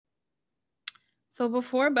So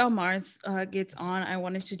before Belmars gets on, I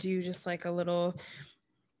wanted to do just like a little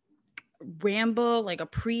ramble, like a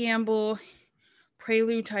preamble,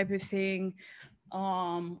 prelude type of thing,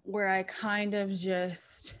 where I kind of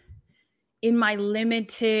just, in my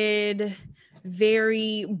limited,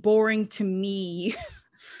 very boring to me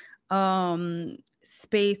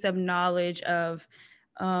space of knowledge of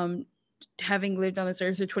um, having lived on this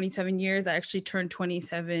earth for 27 years. I actually turned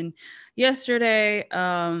 27 yesterday,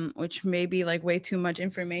 which may be like way too much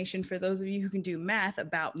information for those of you who can do math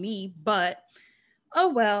about me, but oh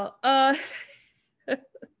well.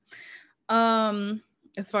 Um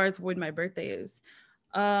as far as when my birthday is.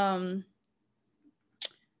 Um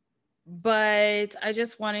but I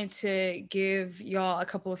just wanted to give y'all a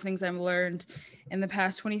couple of things I've learned in the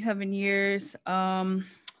past 27 years.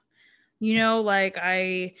 Like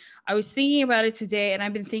I was thinking about it today, and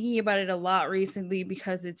I've been thinking about it a lot recently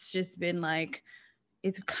because it's just been like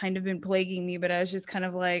it's kind of been plaguing me. But I was just kind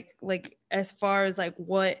of like as far as like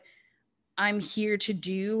what I'm here to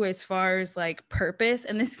do as far as like purpose.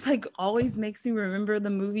 And this like always makes me remember the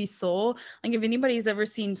movie Soul. Like if anybody's ever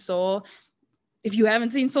seen Soul, if you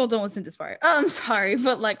haven't seen Soul, don't listen to this part. Oh, I'm sorry,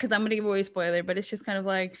 but like, because I'm gonna give away a spoiler, but it's just kind of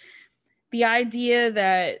like the idea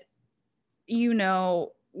that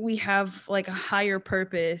we have like a higher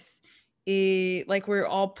purpose. Like we're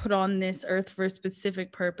all put on this earth for a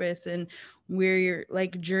specific purpose, and we're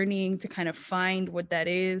like journeying to kind of find what that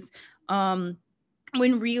is. When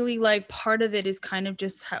really like part of it is kind of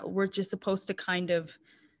just how we're just supposed to kind of,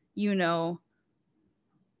 you know,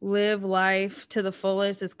 live life to the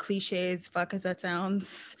fullest, as cliche as fuck as that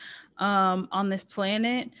sounds, on this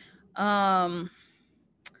planet, um,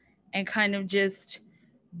 and kind of just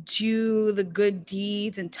do the good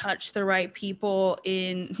deeds and touch the right people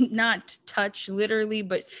in not touch literally,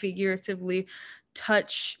 but figuratively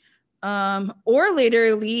touch, or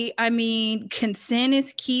literally. I mean, consent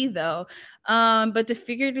is key though. But to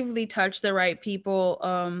figuratively touch the right people,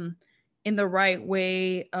 in the right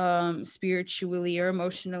way, spiritually or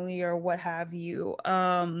emotionally or what have you.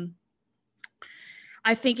 I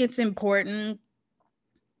think it's important,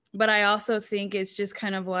 but I also think it's just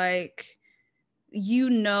kind of like, you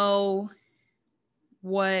know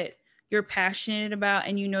what you're passionate about,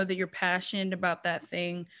 and you know that you're passionate about that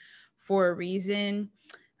thing for a reason.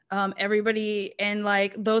 Everybody, and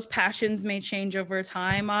like those passions may change over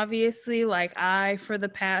time, obviously. Like I, for the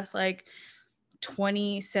past like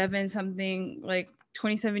 27 something, like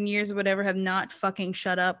 27 years or whatever, have not fucking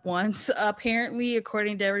shut up once, apparently,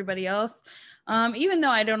 according to everybody else. Even though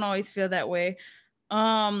I don't always feel that way.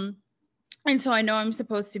 um and so I know I'm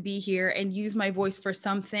supposed to be here and use my voice for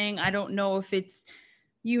something. I don't know if it's,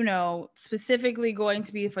 specifically going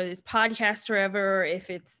to be for this podcast forever, or if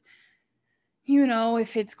it's,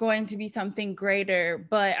 if it's going to be something greater,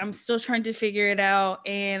 but I'm still trying to figure it out.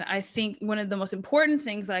 And I think one of the most important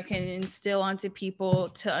things I can instill onto people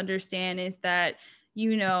to understand is that,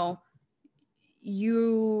 you know,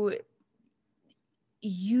 you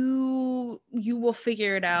you will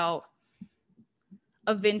figure it out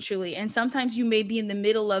eventually. And sometimes you may be in the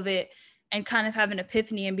middle of it and kind of have an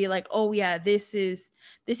epiphany and be like, oh yeah, this is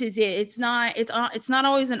it. It's not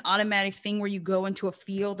always an automatic thing where you go into a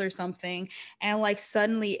field or something and like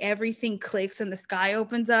suddenly everything clicks and the sky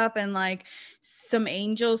opens up and like some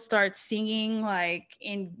angels start singing like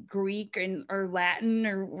in Greek and or Latin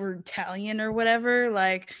or Italian or whatever.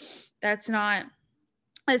 Like that's not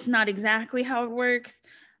exactly how it works.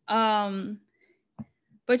 um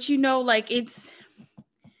but like it's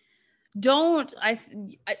don't I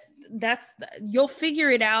that's you'll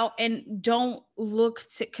figure it out. And don't look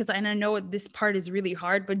to, because I know this part is really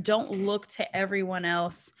hard, but don't look to everyone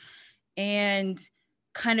else and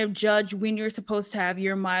kind of judge when you're supposed to have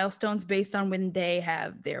your milestones based on when they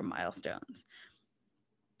have their milestones.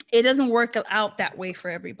 It doesn't work out that way for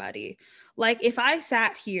everybody. Like if I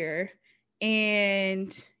sat here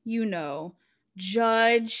and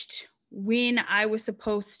judged when I was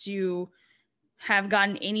supposed to have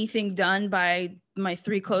gotten anything done by my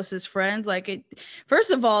three closest friends, like it, first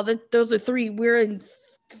of all, that those are three, we're in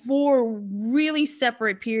four really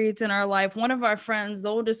separate periods in our life. One of our friends, the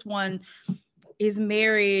oldest one, is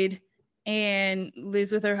married and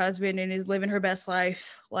lives with her husband and is living her best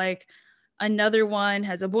life. Like another one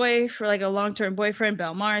has a boy for like a long-term boyfriend.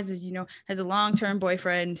 Belle Mars, as you know, has a long-term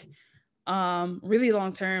boyfriend, really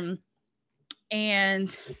long-term,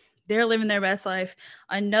 and they're living their best life.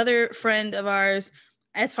 Another friend of ours,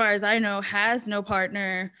 as far as I know, has no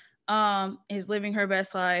partner, is living her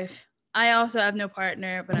best life. I also have no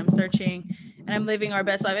partner, but I'm searching. And and I'm living our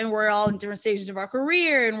best life, and we're all in different stages of our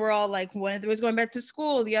career, and we're all like, one of them is going back to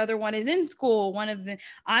school, the other one is in school, one of them,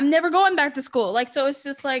 I'm never going back to school. Like, so it's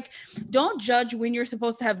just like, don't judge when you're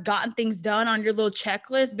supposed to have gotten things done on your little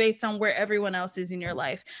checklist based on where everyone else is in your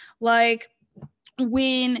life. Like,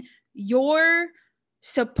 when you're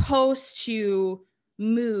supposed to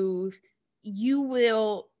move, you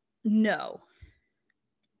will know.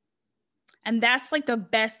 And that's like the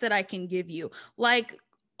best that I can give you. Like,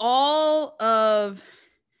 all of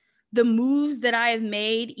the moves that I have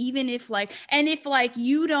made, even if like, and if like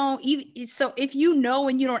you don't even, so if you know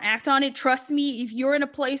and you don't act on it, trust me, if you're in a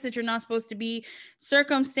place that you're not supposed to be,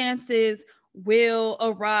 circumstances will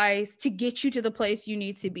arise to get you to the place you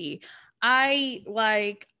need to be. I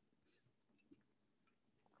like,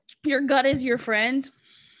 your gut is your friend.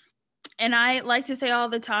 And I like to say all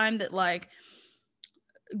the time that like,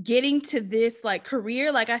 getting to this like career,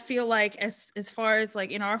 like I feel like as far as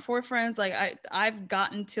like in our four friends, like I've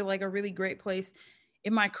gotten to like a really great place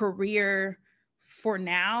in my career for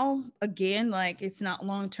now. Again, like it's not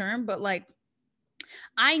long term, but like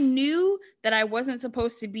I knew that I wasn't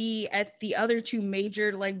supposed to be at the other two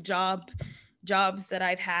major like jobs that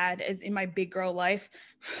I've had as in my big girl life.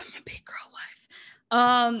 My big girl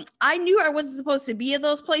life. I knew I wasn't supposed to be at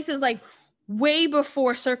those places like way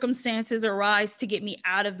before circumstances arise to get me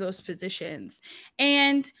out of those positions.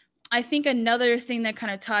 And I think another thing that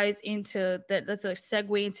kind of ties into that's a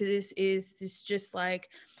segue into this is this, just like,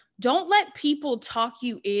 don't let people talk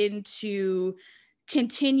you into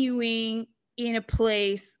continuing in a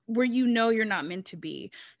place where you know you're not meant to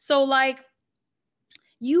be. So like,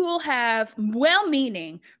 you will have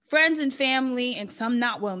well-meaning friends and family, and some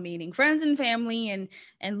not well-meaning friends and family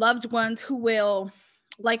and loved ones who will,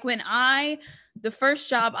 like, when the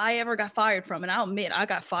first job I ever got fired from, and I'll admit I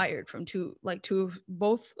got fired from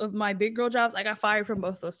both of my big girl jobs. I got fired from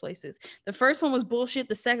both those places. The first one was bullshit.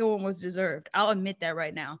 The second one was deserved. I'll admit that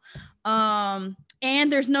right now. And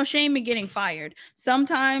there's no shame in getting fired.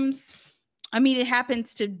 Sometimes, I mean, it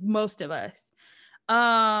happens to most of us.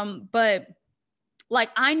 But like,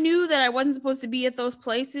 I knew that I wasn't supposed to be at those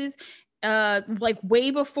places like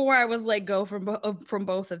way before I was let go from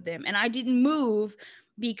both of them. And I didn't move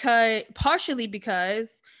partially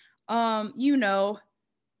because you know,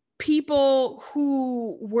 people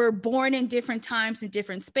who were born in different times in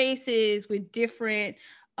different spaces with different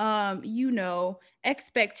you know,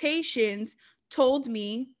 expectations told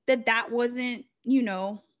me that wasn't, you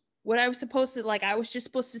know, what I was supposed to, like, I was just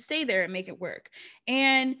supposed to stay there and make it work.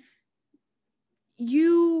 And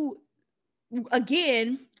you,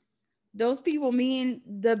 again, those people mean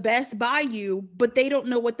the best by you, but they don't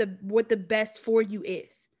know what the best for you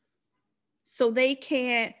is. So they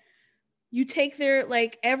can't, you take their,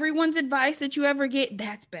 like, everyone's advice that you ever get,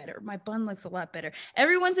 that's better. My bun looks a lot better.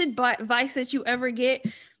 Everyone's advice that you ever get,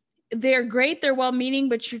 they're great, they're well-meaning,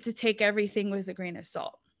 but you're to take everything with a grain of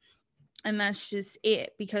salt. And that's just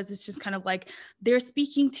it, because it's just kind of like they're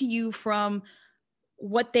speaking to you from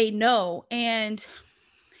what they know, and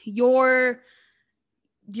you're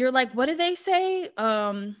like, what do they say?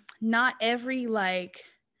 Not every, like,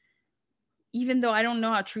 even though I don't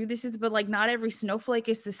know how true this is, but like, not every snowflake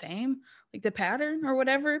is the same, like the pattern or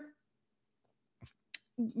whatever.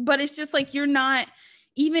 But it's just like, you're not,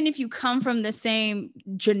 even if you come from the same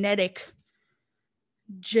genetic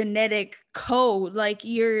code, like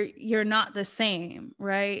you're not the same,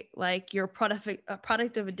 right? Like, you're a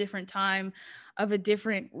product of a different time, of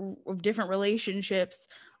different relationships,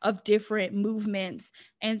 of different movements.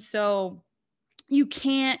 And so you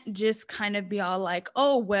can't just kind of be all like,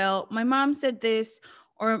 oh, well, my mom said this,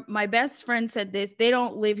 or my best friend said this. They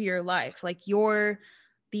don't live your life. Like, you're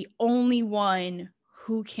the only one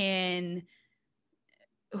who can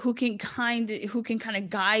kind of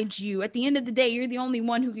guide you. At the end of the day, you're the only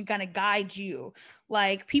one who can kind of guide you.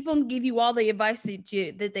 Like, people can give you all the advice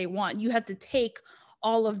that they want. You have to take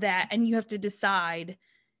all of that, and you have to decide,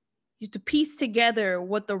 you have to piece together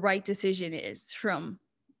what the right decision is from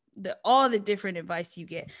all the different advice you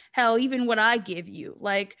get. Hell, even what I give you,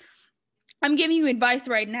 like, I'm giving you advice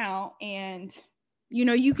right now, and you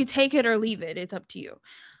know, you could take it or leave it. It's up to you.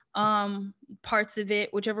 Parts of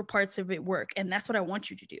it, whichever parts of it work, and that's what I want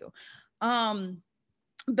you to do.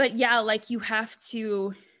 But yeah, like, you have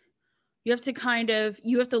to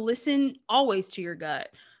listen always to your gut.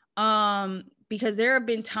 Because there have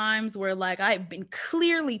been times where, like, I've been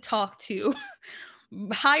clearly talked to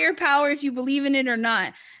higher power, if you believe in it or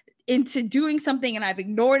not, into doing something, and I've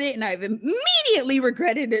ignored it, and I've immediately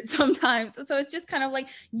regretted it sometimes. So it's just kind of like,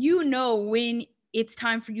 you know, when it's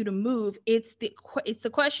time for you to move, it's the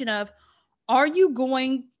question of, are you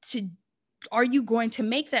going to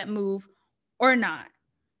make that move, or not?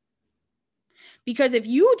 Because if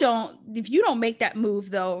you don't make that move,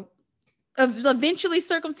 though, eventually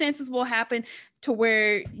circumstances will happen to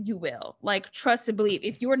where you will. Like, trust and believe.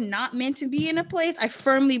 If you're not meant to be in a place, I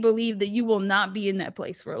firmly believe that you will not be in that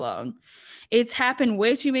place for long. It's happened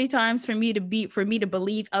way too many times for me to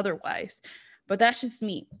believe otherwise. But that's just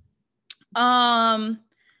me. I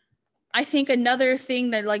think another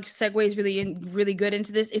thing that like segues really good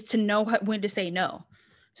into this is to know when to say no.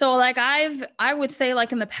 So like I would say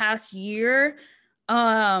like in the past year,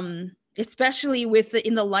 especially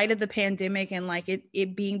in the light of the pandemic and like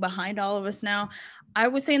it being behind all of us now, I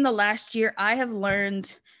would say in the last year I have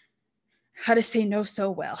learned how to say no so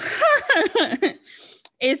well.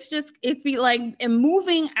 It's be like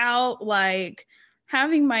moving out, like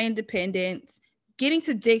having my independence, getting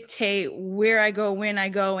to dictate where I go, when I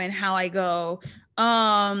go, and how I go.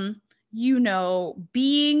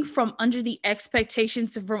 Being from under the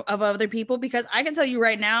expectations of other people, because I can tell you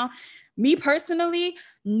right now, me personally,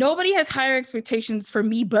 nobody has higher expectations for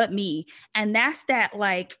me but me. And that's that,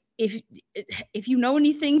 like, if you know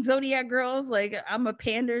anything, Zodiac girls, like I'm a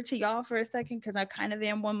pander to y'all for a second because I kind of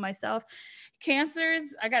am one myself.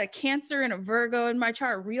 Cancers, I got a Cancer and a Virgo in my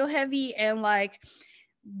chart real heavy, and like,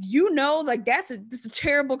 like that's a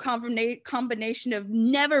terrible combination of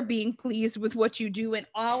never being pleased with what you do and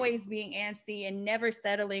always being antsy and never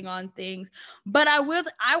settling on things. But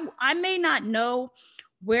I may not know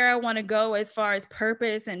where I want to go as far as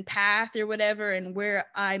purpose and path or whatever, and where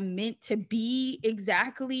I'm meant to be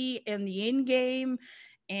exactly in the end game.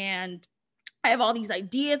 And I have all these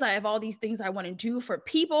ideas. I have all these things I want to do for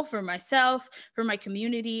people, for myself, for my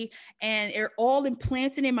community, and they're all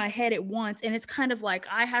implanted in my head at once. And it's kind of like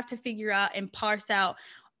I have to figure out and parse out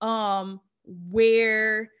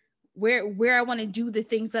where I want to do the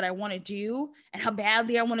things that I want to do and how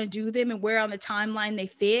badly I want to do them and where on the timeline they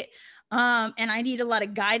fit. And I need a lot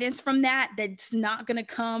of guidance from that. That's not going to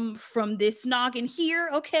come from this noggin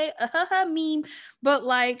here. Okay. Meme. But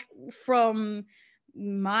like from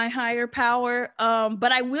my higher power.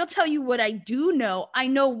 But I will tell you what I do know. I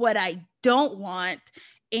know what I don't want.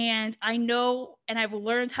 And I know, and I've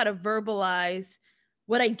learned how to verbalize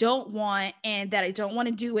what I don't want and that I don't want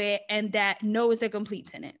to do it. And that no is a complete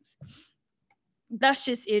sentence. That's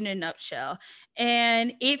just in a nutshell.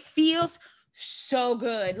 And it feels so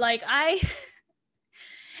good. Like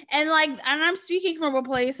and I'm speaking from a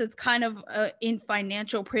place that's kind of in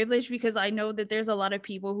financial privilege, because I know that there's a lot of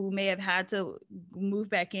people who may have had to move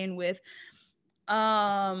back in with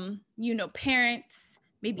parents,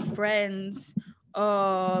 maybe friends,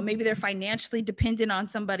 maybe they're financially dependent on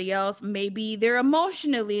somebody else, maybe they're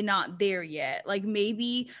emotionally not there yet, like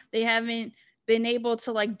maybe they haven't been able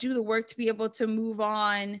to like do the work to be able to move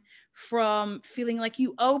on from feeling like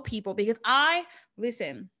you owe people. Because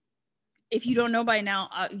listen, if you don't know by now,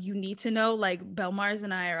 you need to know, like, Belmars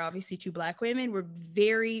and I are obviously two Black women. We're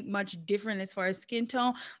very much different as far as skin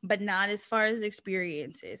tone, but not as far as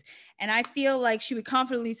experiences. And I feel like she would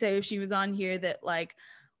confidently say, if she was on here, that like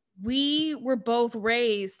we were both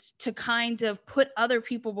raised to kind of put other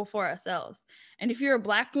people before ourselves. And if you're a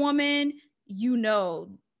Black woman,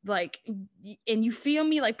 like, and you feel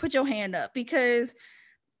me, like, put your hand up, because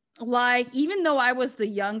like, even though I was the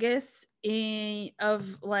youngest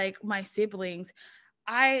of like my siblings,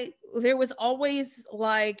 there was always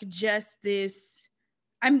like just this,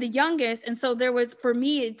 I'm the youngest. And so there was, for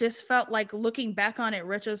me, it just felt like, looking back on it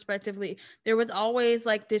retrospectively, there was always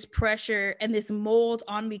like this pressure and this mold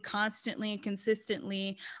on me constantly and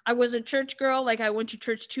consistently. I was a church girl. Like, I went to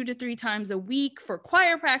church 2 to 3 times a week for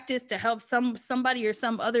choir practice to help somebody or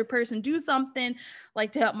some other person do something,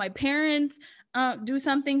 like to help my parents do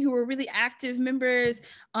something, who were really active members,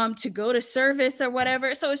 to go to service or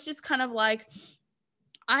whatever. So it's just kind of like,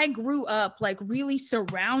 I grew up like really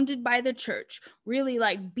surrounded by the church, really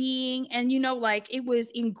like being, and like it was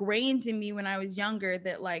ingrained in me when I was younger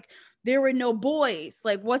that like there were no boys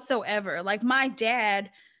like whatsoever. Like my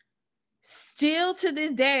dad, still to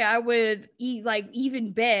this day, I would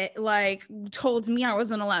even bet, like, told me I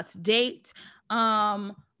wasn't allowed to date.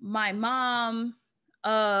 My mom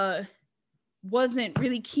wasn't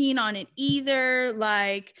really keen on it either.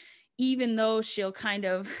 Like, even though she'll kind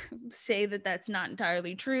of say that that's not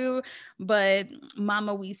entirely true, but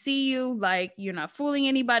mama, we see you, like, you're not fooling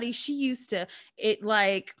anybody. She used to, it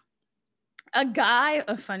like,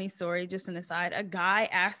 a funny story, just an aside, a guy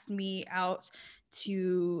asked me out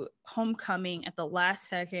to homecoming at the last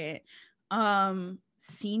second,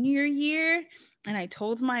 senior year. And I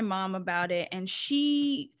told my mom about it, and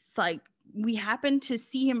she's like we happened to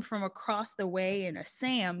see him from across the way in a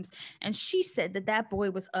Sam's, and she said that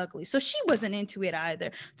boy was ugly. So she wasn't into it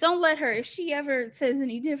either. Don't let her, if she ever says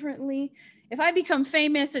any differently, if I become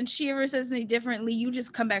famous and she ever says any differently, you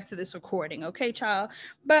just come back to this recording, okay, child?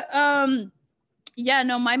 But yeah,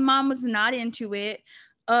 no, my mom was not into it.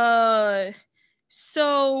 So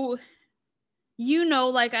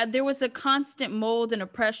like there was a constant mold and a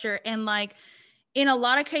pressure, and like in a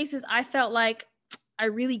lot of cases I felt like I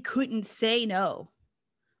really couldn't say no.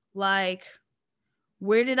 Like,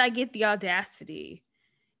 where did I get the audacity?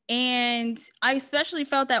 And I especially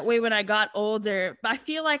felt that way when I got older. But I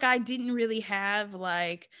feel like I didn't really have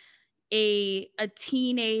like a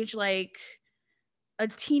teenage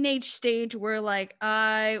stage where like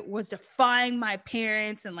I was defying my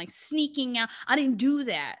parents and like sneaking out. I didn't do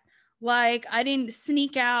that. Like, I didn't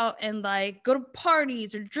sneak out and like go to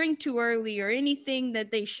parties or drink too early or anything that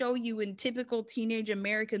they show you in typical teenage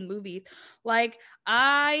American movies. Like,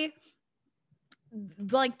 I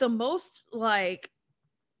like the most like,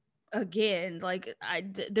 again, like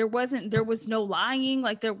there was no lying.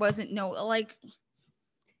 Like, there wasn't no like,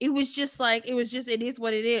 it was just it is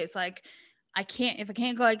what it is. Like, if I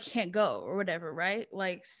can't go, I can't go, or whatever, right?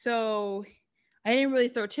 Like, so I didn't really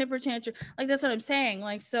throw temper tantrum. Like, that's what I'm saying.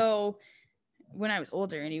 Like, so when I was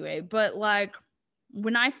older anyway, but like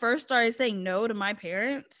when I first started saying no to my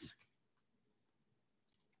parents,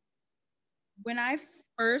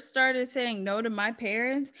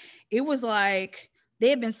 it was like they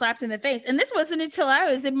had been slapped in the face. And this wasn't until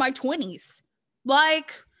I was in my 20s.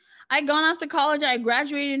 Like, I'd gone off to college, I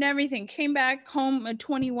graduated and everything, came back home at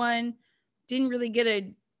 21, didn't really get a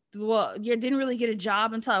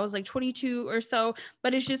job until I was like 22 or so.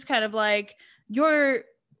 But it's just kind of like, your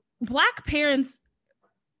Black parents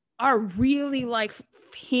are really like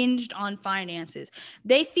hinged on finances.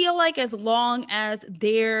 They feel like as long as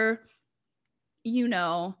they're,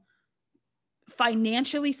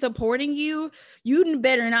 financially supporting you, you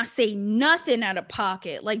better not say nothing out of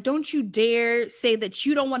pocket. Like, don't you dare say that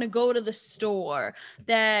you don't want to go to the store,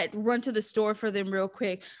 that run to the store for them real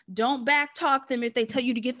quick. Don't back talk them if they tell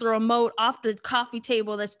you to get the remote off the coffee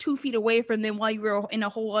table that's 2 feet away from them while you were in a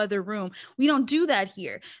whole other room. We don't do that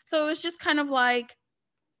here. So it's just kind of like,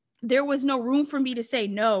 there was no room for me to say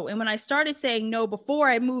no. And when I started saying no before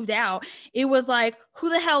I moved out, it was like,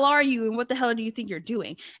 who the hell are you? And what the hell do you think you're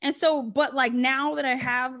doing? And so, but like now that I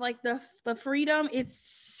have like the freedom,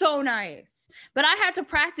 it's so nice. But I had to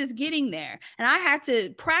practice getting there. And I had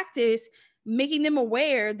to practice making them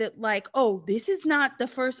aware that like, oh, this is not the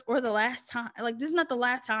first or the last time. Like, this is not the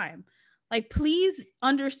last time. Like, please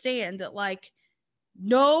understand that like,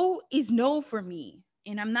 no is no for me.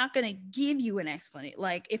 And I'm not going to give you an explanation.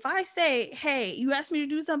 Like, if I say, hey, you asked me to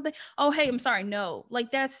do something. Oh, hey, I'm sorry. No, like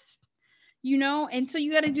that's, and so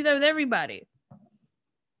you got to do that with everybody.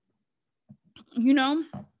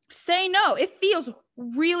 Say no. It feels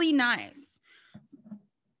really nice.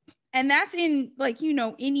 And that's in like,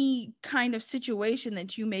 any kind of situation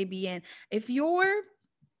that you may be in. If you're,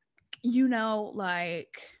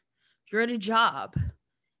 like you're at a job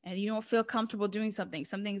and you don't feel comfortable doing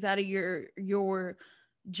something's out of your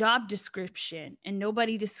job description, and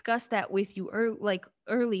nobody discussed that with you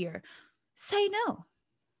earlier, say no,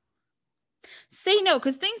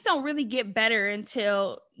 because things don't really get better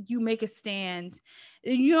until you make a stand.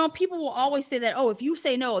 People will always say that, oh, if you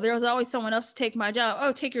say no, there's always someone else to take my job.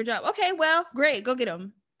 Oh, take your job. Okay, well, great, go get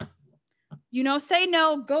them. Say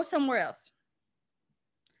no, go somewhere else.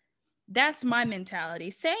 That's my mentality.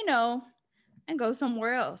 Say no and go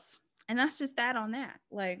somewhere else. And that's just that on that.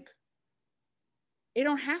 Like, it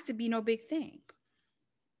don't have to be no big thing.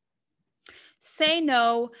 Say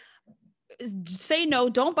no.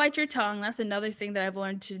 Don't bite your tongue. That's another thing that I've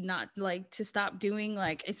learned to not like to stop doing,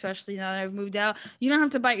 like, especially now that I've moved out. You don't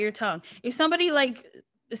have to bite your tongue. If somebody like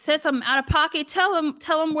says something out of pocket, tell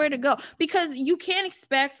them where to go, because you can't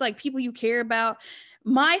expect like people you care about.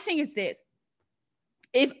 My thing is this: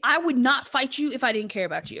 if I would not fight you if I didn't care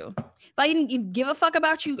about you. If I didn't give a fuck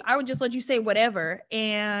about you, I would just let you say whatever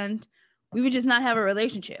and we would just not have a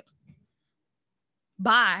relationship.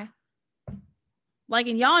 Bye. Like,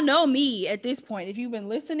 and y'all know me at this point. If you've been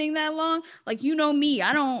listening that long, like, me.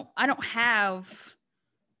 I don't have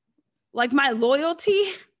like my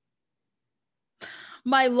loyalty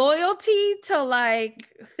to like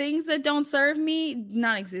things that don't serve me,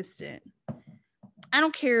 non-existent. I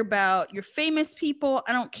don't care about your famous people.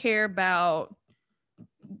 I don't care about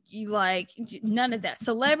you, like, none of that.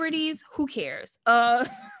 Celebrities, who cares?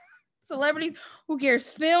 Celebrities, who cares?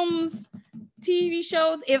 Films, TV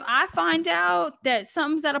shows. If I find out that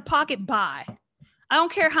something's out of pocket, bye. I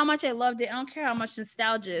don't care how much I loved it. I don't care how much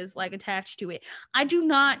nostalgia is like attached to it. I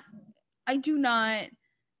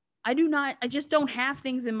just don't have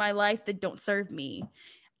things in my life that don't serve me.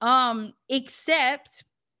 Except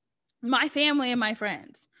my family and my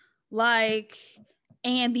friends. Like,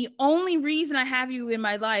 and the only reason I have you in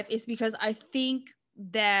my life is because I think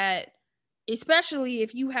that, especially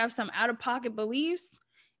if you have some out of pocket beliefs,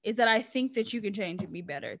 is that I think that you can change and be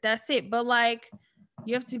better. That's it. But like,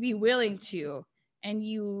 you have to be willing to, and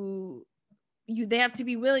they have to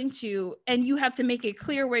be willing to, and you have to make it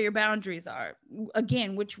clear where your boundaries are.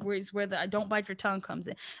 Again, which is where the I don't bite your tongue comes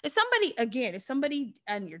in. If somebody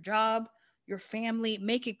on your job, your family,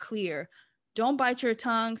 make it clear. Don't bite your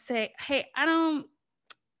tongue. Say, hey,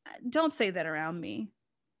 don't say that around me.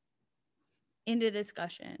 End of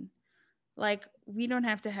discussion. Like, we don't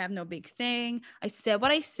have to have no big thing. I said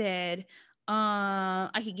what I said.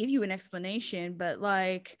 I could give you an explanation, but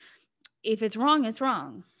like, if it's wrong, it's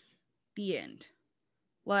wrong. The end.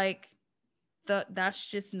 Like, that's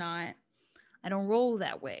just not, I don't roll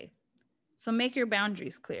that way. So make your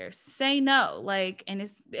boundaries clear. Say no. Like, and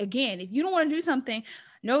it's, again, if you don't want to do something,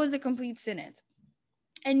 no is a complete sentence.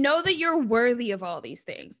 And know that you're worthy of all these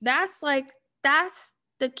things. That's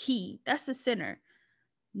the key. That's the center.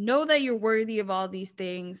 Know that you're worthy of all these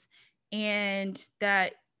things, and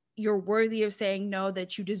that you're worthy of saying no,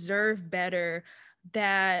 that you deserve better,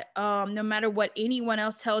 that no matter what anyone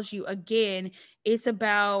else tells you, again, it's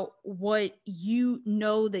about what you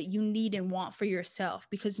know that you need and want for yourself,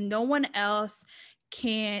 because no one else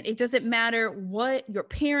can. It doesn't matter what your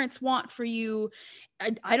parents want for you.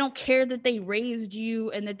 I don't care that they raised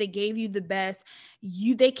you and that they gave you the best.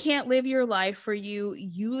 They can't live your life for you.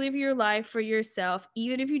 You live your life for yourself,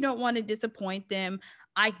 even if you don't want to disappoint them.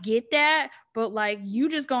 I get that, but like, you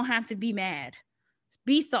just gonna have to be mad,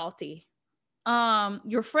 be salty.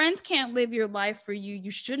 Your friends can't live your life for you.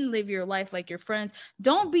 You shouldn't live your life like your friends.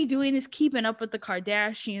 Don't be doing this keeping up with the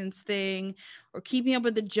Kardashians thing, or keeping up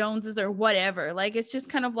with the Joneses, or whatever. Like, it's just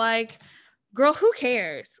kind of like, girl, who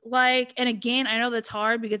cares? Like, and again, I know that's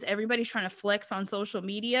hard because everybody's trying to flex on social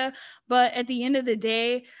media, but at the end of the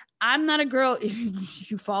day, I'm not a girl.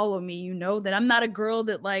 If you follow me, you know that I'm not a girl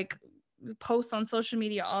that like posts on social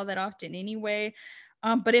media all that often anyway.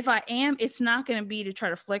 But if I am, it's not going to be to try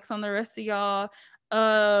to flex on the rest of y'all.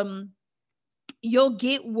 You'll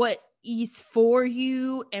get what is for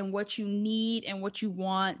you and what you need and what you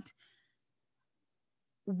want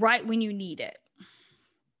right when you need it.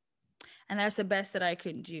 And that's the best that I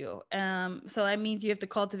can do. So that means you have to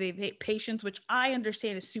cultivate patience, which I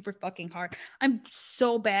understand is super fucking hard. I'm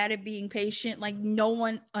so bad at being patient. Like, no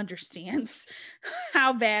one understands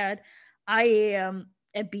how bad I am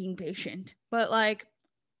at being patient. But like,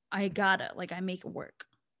 I make it work.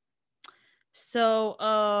 So,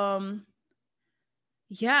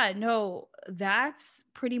 yeah, no, that's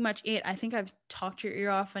pretty much it. I think I've talked your ear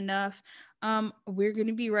off enough. We're going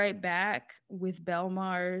to be right back with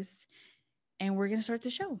Belmars, and we're going to start the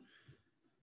show.